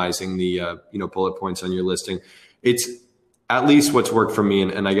optimizing the bullet points on your listing. It's at least what's worked for me,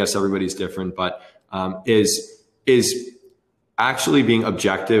 and I guess everybody's different, but is actually being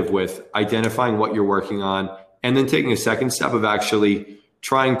objective with identifying what you're working on, and then taking a second step of actually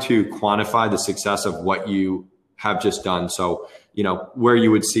trying to quantify the success of what you have just done. So where you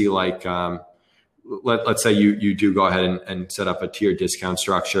would see, like, let's say you do go ahead and set up a tier discount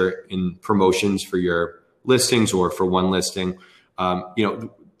structure in promotions for your listings, or for one listing.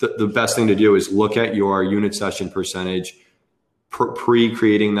 The best thing to do is look at your unit session percentage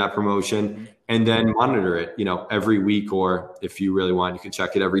pre-creating that promotion, and then monitor it every week, or if you really want, you can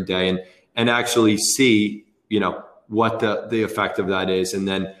check it every day, and actually see what the effect of that is. And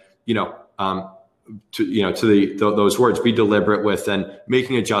then those words, be deliberate with, then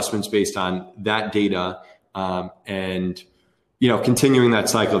making adjustments based on that data, and continuing that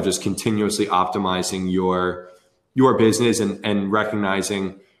cycle of just continuously optimizing your business, and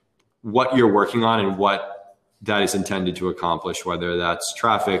recognizing what you're working on and what that is intended to accomplish, whether that's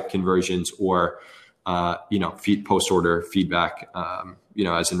traffic, conversions, or post order feedback,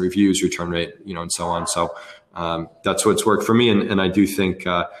 as in reviews, return rate, and so on. So that's what's worked for me, and I do think,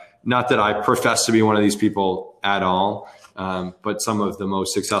 not that I profess to be one of these people at all, but some of the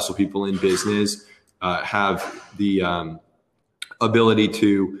most successful people in business have the ability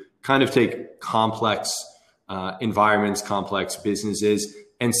to kind of take complex environments, complex businesses,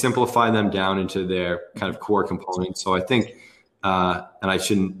 and simplify them down into their kind of core components. So I think, and I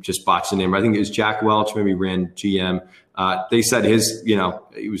shouldn't just botch the name, but I think it was Jack Welch, maybe ran GM. They said his,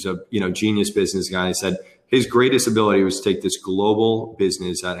 he was a, genius business guy. He said his greatest ability was to take this global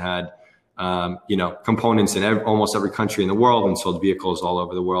business that had, components in almost every country in the world, and sold vehicles all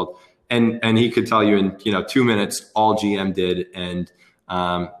over the world. And he could tell you in 2 minutes all GM did, and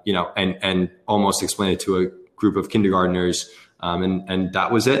and almost explain it to a group of kindergartners, and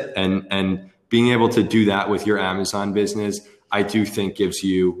that was it. And being able to do that with your Amazon business, I do think gives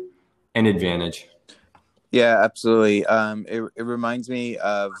you an advantage. Yeah, absolutely. It reminds me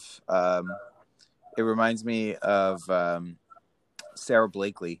of Sarah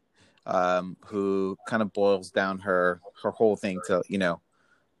Blakely, who kind of boils down her whole thing to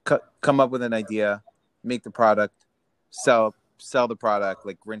come up with an idea, make the product, sell the product,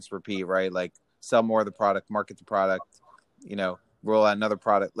 like rinse, repeat, right? Like sell more of the product, market the product, roll out another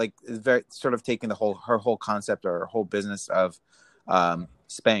product. Like it's very sort of taking her whole concept, or her whole business of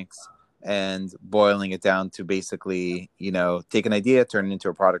Spanx, and boiling it down to basically, take an idea, turn it into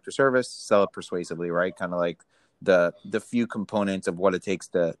a product or service, sell it persuasively, right? Kind of like the few components of what it takes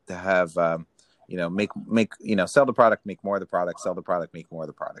to have sell the product, make more of the product, sell the product, make more of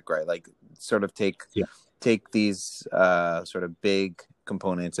the product, right? Like sort of take these sort of big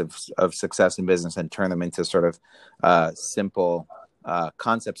components of success in business and turn them into sort of simple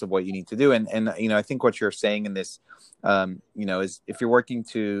concepts of what you need to do. And I think what you're saying in this, is if you're working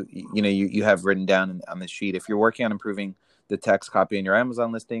to, you have written down on this sheet, if you're working on improving the text copy in your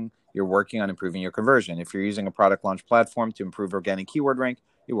Amazon listing, you're working on improving your conversion. If you're using a product launch platform to improve organic keyword rank,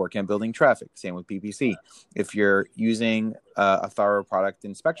 you're working on building traffic. Same with PPC. If you're using a thorough product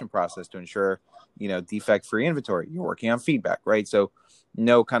inspection process to ensure, defect-free inventory, you're working on feedback, right? So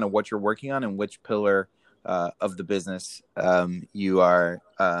know kind of what you're working on and which pillar of the business you're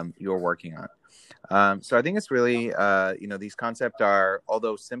working on. So I think it's really, these concepts are,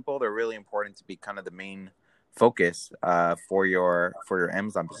 although simple, they're really important to be kind of the main focus for your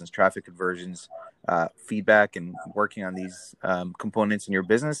Amazon business: traffic conversions, feedback, and working on these components in your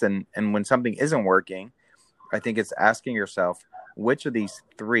business. And when something isn't working, I think it's asking yourself, which of these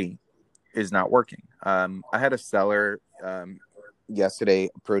three is not working. I had a seller yesterday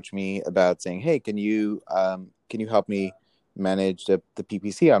approach me about saying, "Hey, can you help me manage the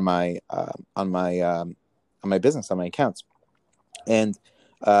PPC on my business, on my accounts?" And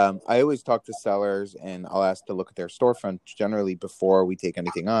I always talk to sellers, and I'll ask to look at their storefront generally before we take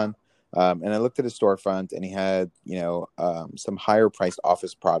anything on. And I looked at his storefront, and he had some higher priced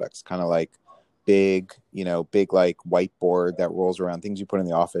office products, kind of like big like whiteboard that rolls around, things you put in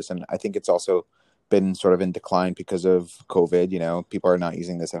the office. And I think it's also been sort of in decline because of COVID. People are not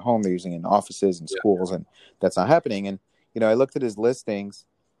using this at home; they're using it in offices and schools, and that's not happening. And I looked at his listings,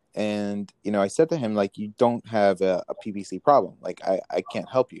 and I said to him, like, you don't have a PPC problem. Like, I can't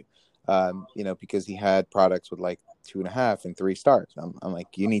help you, because he had products with like 2.5 and 3 stars. I'm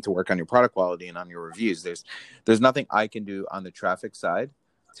like, you need to work on your product quality and on your reviews. There's nothing I can do on the traffic side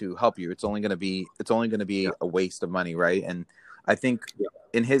to help you. It's only going to be a waste of money, right? And I think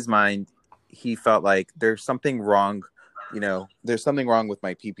in his mind, he felt like there's something wrong. There's something wrong with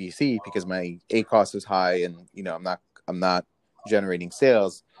my PPC because my ACoS is high, and I'm not generating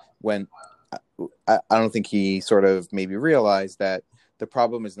sales. When I don't think he sort of maybe realized that the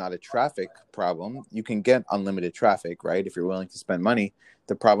problem is not a traffic problem. You can get unlimited traffic, right? If you're willing to spend money.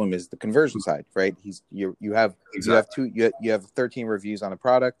 The problem is the conversion side, right? You have 13 reviews on a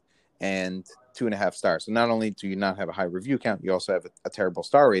product and 2.5 stars. So not only do you not have a high review count, you also have a terrible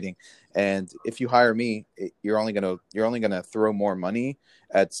star rating. And if you hire me, you're only gonna throw more money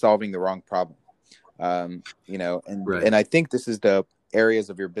at solving the wrong problem. And I think this is the areas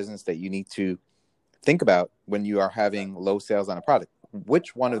of your business that you need to think about when you are having low sales on a product.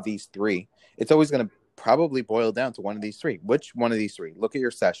 Which one of these three? It's always going to probably boil down to one of these three. Which one of these three? Look at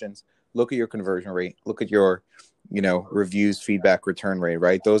your sessions, look at your conversion rate, look at your, reviews, feedback, return rate,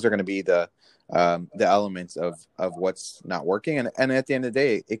 right? Those are going to be the elements of what's not working. And at the end of the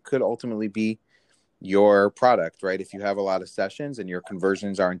day, it could ultimately be your product, right? If you have a lot of sessions and your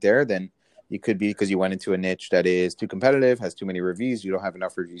conversions aren't there, then it could be because you went into a niche that is too competitive, has too many reviews. You don't have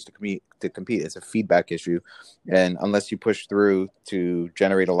enough reviews to compete. It's a feedback issue. And unless you push through to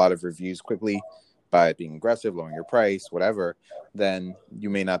generate a lot of reviews quickly by being aggressive, lowering your price, whatever, then you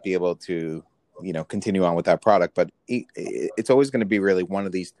may not be able to, continue on with that product. But it's always going to be really one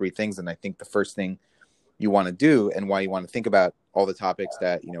of these three things. And I think the first thing you want to do, and why you want to think about all the topics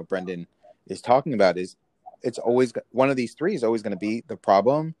that, Brendan is talking about, is it's always one of these three is always going to be the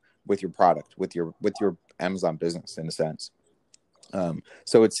problem with your product, with your Amazon business, in a sense.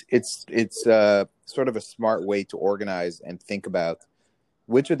 So it's sort of a smart way to organize and think about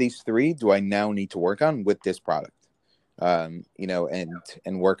which of these three do I now need to work on with this product, and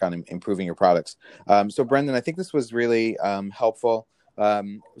work on improving your products. So Brendan, I think this was really helpful.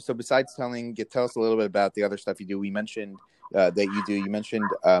 So besides tell us a little bit about the other stuff you do. We mentioned you mentioned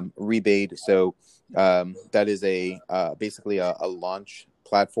Rebate. So that is basically a launch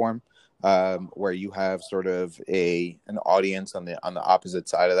platform where you have sort of an audience on the opposite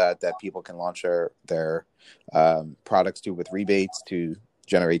side of that people can launch their products to with rebates to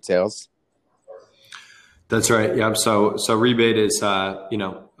generate sales. That's right. Yep. So Rebate is I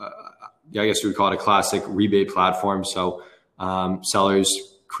guess we would call it a classic rebate platform. So sellers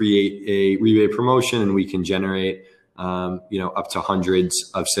create a rebate promotion, and we can generate up to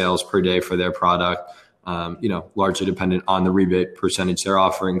hundreds of sales per day for their product. Largely dependent on the rebate percentage they're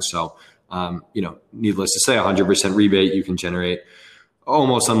offering. So, needless to say, 100% rebate, you can generate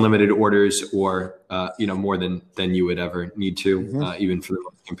almost unlimited orders, or, more than you would ever need to, even for the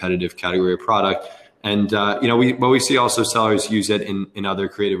most competitive category of product. And, we see also sellers use it in other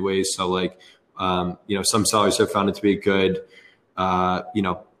creative ways. So like, some sellers have found it to be a good,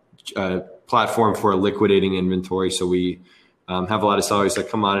 platform for liquidating inventory. So we have a lot of sellers that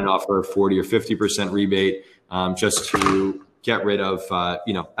come on and offer 40 or 50% rebate just to get rid of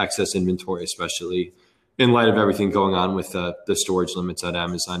excess inventory, especially in light of everything going on with the storage limits at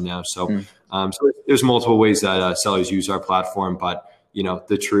Amazon now. So there's multiple ways that sellers use our platform, but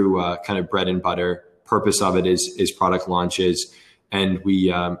the true kind of bread and butter purpose of it is product launches. And we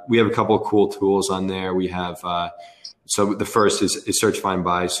have a couple of cool tools on there. We have so the first is search, find,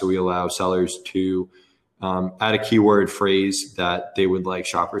 buy. So we allow sellers to add a keyword phrase that they would like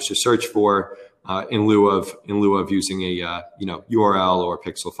shoppers to search for in lieu of using a URL or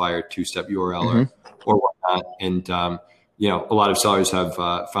Pixelfire 2-step URL or whatnot. And a lot of sellers have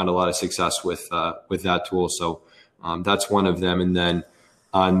found a lot of success with that tool. So that's one of them. And then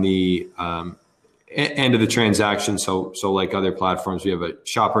on the end of the transaction. So like other platforms, we have a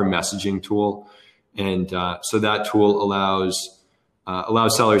shopper messaging tool. And so that tool allows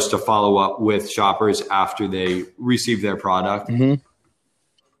sellers to follow up with shoppers after they receive their product.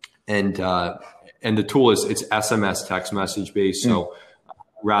 And the tool it's SMS text message based. So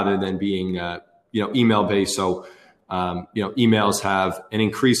rather than being, email based. So, emails have an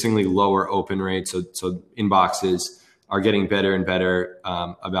increasingly lower open rate. So inboxes are getting better and better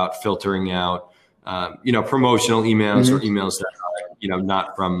about filtering out, promotional emails or emails that are,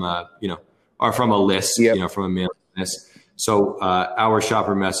 not from, are from a list, from a mailing list. So our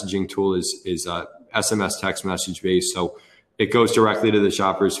shopper messaging tool is SMS text message based. So it goes directly to the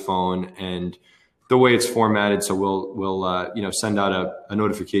shopper's phone, and the way it's formatted, so we'll send out a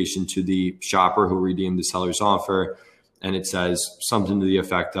notification to the shopper who redeemed the seller's offer, and it says something to the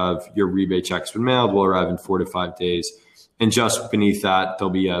effect of, your rebate check's been mailed, will arrive in 4 to 5 days. And just beneath that, there'll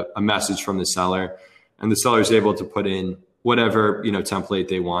be a message from the seller, and the seller is able to put in whatever template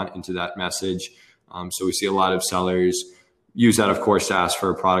they want into that message. So we see a lot of sellers use that, of course, to ask for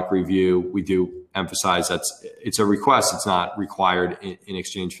a product review. We do emphasize it's a request; it's not required in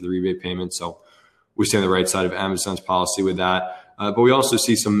exchange for the rebate payment. So we stay on the right side of Amazon's policy with that. But we also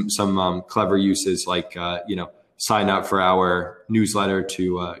see some clever uses like sign up for our newsletter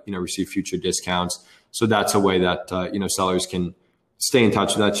to receive future discounts. So that's a way that sellers can stay in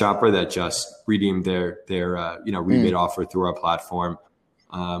touch with that shopper that just redeemed their rebate offer through our platform,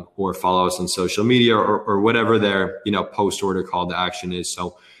 or follow us on social media or whatever their post order call to action is.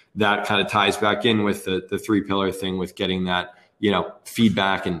 So that kind of ties back in with the 3-pillar thing, with getting that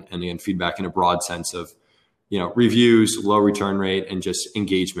feedback and again feedback in a broad sense of reviews, low return rate, and just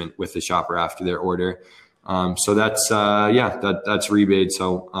engagement with the shopper after their order. So that's that's rebate.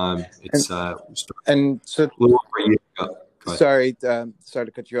 So it's and so a little over a year ago. Sorry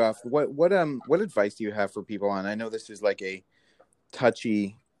to cut you off. What advice do you have for people on? I know this is like a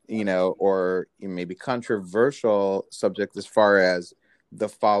touchy, or maybe controversial subject as far as the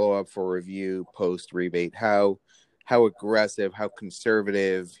follow up for review post rebate. How aggressive, how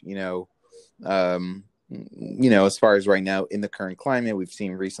conservative, as far as right now in the current climate, we've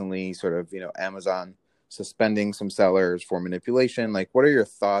seen recently sort of, Amazon suspending some sellers for manipulation. Like, what are your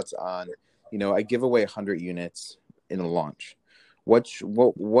thoughts on, I give away 100 units in a launch. What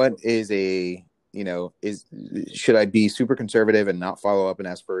is should I be super conservative and not follow up and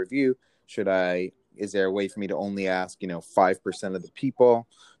ask for a review? Is there a way for me to only ask, 5% of the people,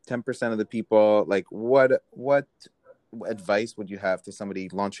 10% of the people? Like, what advice would you have to somebody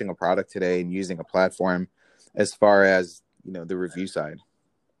launching a product today and using a platform as far as, the review side?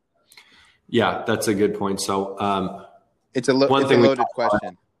 Yeah, that's a good point. So it's a loaded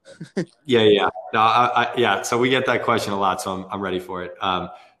question. Yeah. No, so we get that question a lot, so I'm ready for it.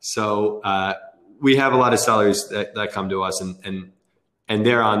 We have a lot of sellers that come to us and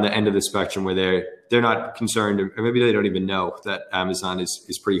they're on the end of the spectrum where they're not concerned, or maybe they don't even know that Amazon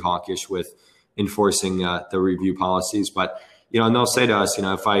is pretty hawkish with enforcing the review policies. But and they'll say to us,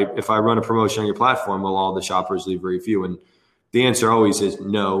 if I run a promotion on your platform, will all the shoppers leave a review? And the answer always is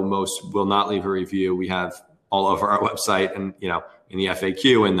no. Most will not leave a review. We have all over our website and in the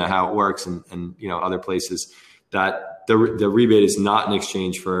FAQ and the how it works and other places that the rebate is not in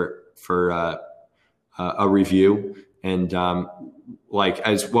exchange for a review. And like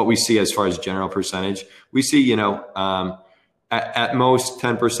as what we see as far as general percentage, we see at most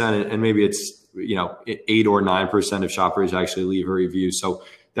 10%, and maybe it's 8 or 9% of shoppers actually leave a review. So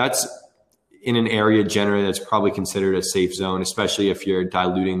that's in an area generally that's probably considered a safe zone, especially if you're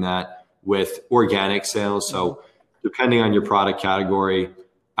diluting that with organic sales. So depending on your product category,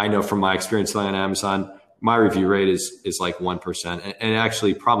 I know from my experience selling on Amazon, my review rate is like 1%, and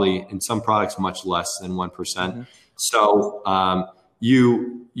actually probably in some products much less than 1%. Mm-hmm. So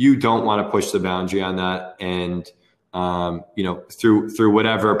you don't want to push the boundary on that, and through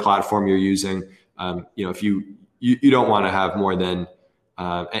whatever platform you're using, if you don't want to have more than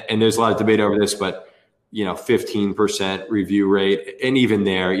and there's a lot of debate over this, but 15% review rate, and even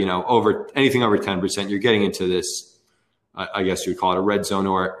there, over anything over 10%, you're getting into this, I guess you would call it a red zone,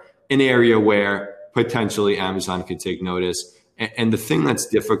 or an area where potentially Amazon could take notice. And the thing that's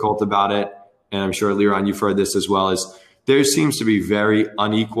difficult about it, and I'm sure Liran, you've heard this as well, is there seems to be very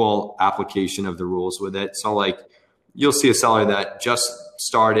unequal application of the rules with it. So like you'll see a seller that just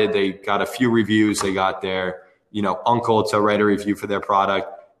started, they got a few reviews, they got their uncle to write a review for their product,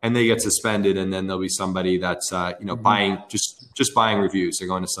 and they get suspended. And then there'll be somebody that's mm-hmm. buying just buying reviews. They're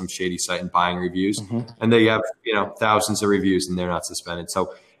going to some shady site and buying reviews, mm-hmm. and they have thousands of reviews and they're not suspended.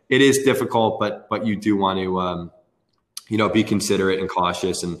 So it is difficult, but you do want to be considerate and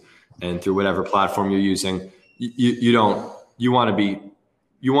cautious. And and through whatever platform you're using, you want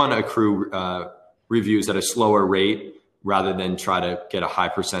to accrue reviews at a slower rate rather than try to get a high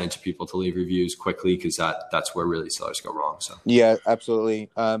percentage of people to leave reviews quickly, because that's where really sellers go wrong. So yeah, absolutely.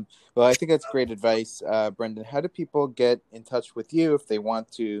 Well, I think that's great advice, Brendan. How do people get in touch with you if they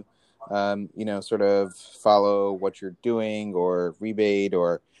want to, sort of follow what you're doing or rebate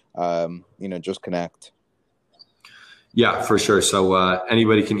or, just connect? Yeah, for sure. So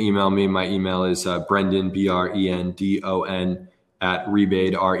anybody can email me. My email is Brendan, BRENDON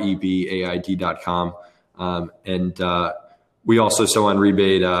 @rebate, REBAID.com. And we also, so on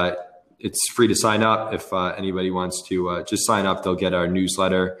Rebate, it's free to sign up. If anybody wants to just sign up, they'll get our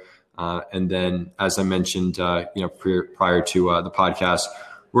newsletter. And then, as I mentioned, prior to the podcast,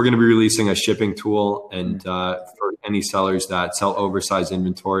 we're going to be releasing a shipping tool. And for any sellers that sell oversized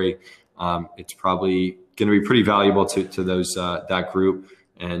inventory, it's probably going to be pretty valuable to those that group.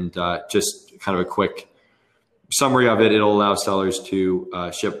 And just kind of a quick summary of it, it'll allow sellers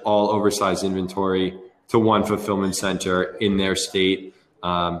to ship all oversized inventory to one fulfillment center in their state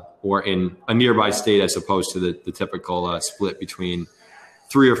or in a nearby state, as opposed to the typical split between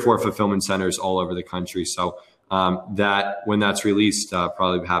 3 or 4 fulfillment centers all over the country. So that when that's released,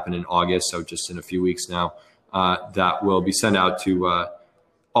 probably happen in August, so just in a few weeks now, that will be sent out to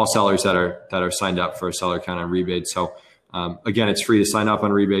all sellers that are signed up for a seller account on Rebate. So again, it's free to sign up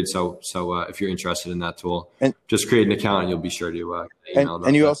on Rebate. So if you're interested in that tool, just create an account and you'll be sure to email.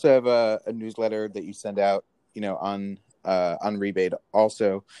 And you also have a newsletter that you send out, on Rebate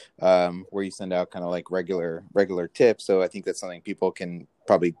also, where you send out kind of like regular tips. So I think that's something people can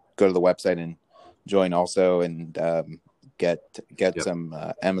probably go to the website and join also, and get some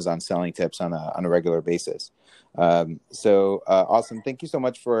Amazon selling tips on a regular basis. So awesome. Thank you so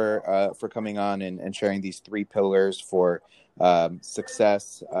much for coming on and sharing these 3 pillars for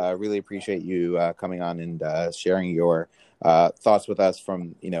success. Really appreciate you coming on and sharing your thoughts with us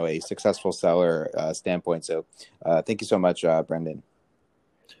from, a successful seller standpoint. So thank you so much, Brendan.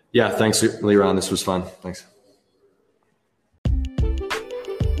 Yeah. Thanks, Leron. This was fun. Thanks.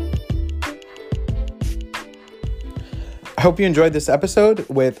 I hope you enjoyed this episode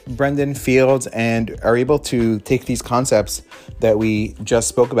with Brendan Fields and are able to take these concepts that we just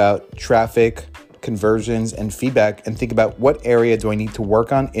spoke about, traffic, conversions, and feedback, and think about what area do I need to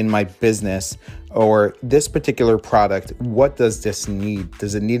work on in my business or this particular product. What does this need?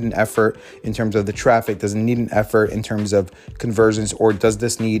 Does it need an effort in terms of the traffic? Does it need an effort in terms of conversions? Or does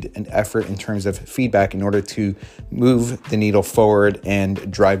this need an effort in terms of feedback in order to move the needle forward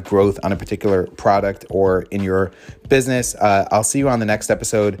and drive growth on a particular product or in your business? I'll see you on the next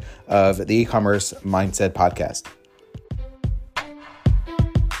episode of the E-commerce Mindset Podcast.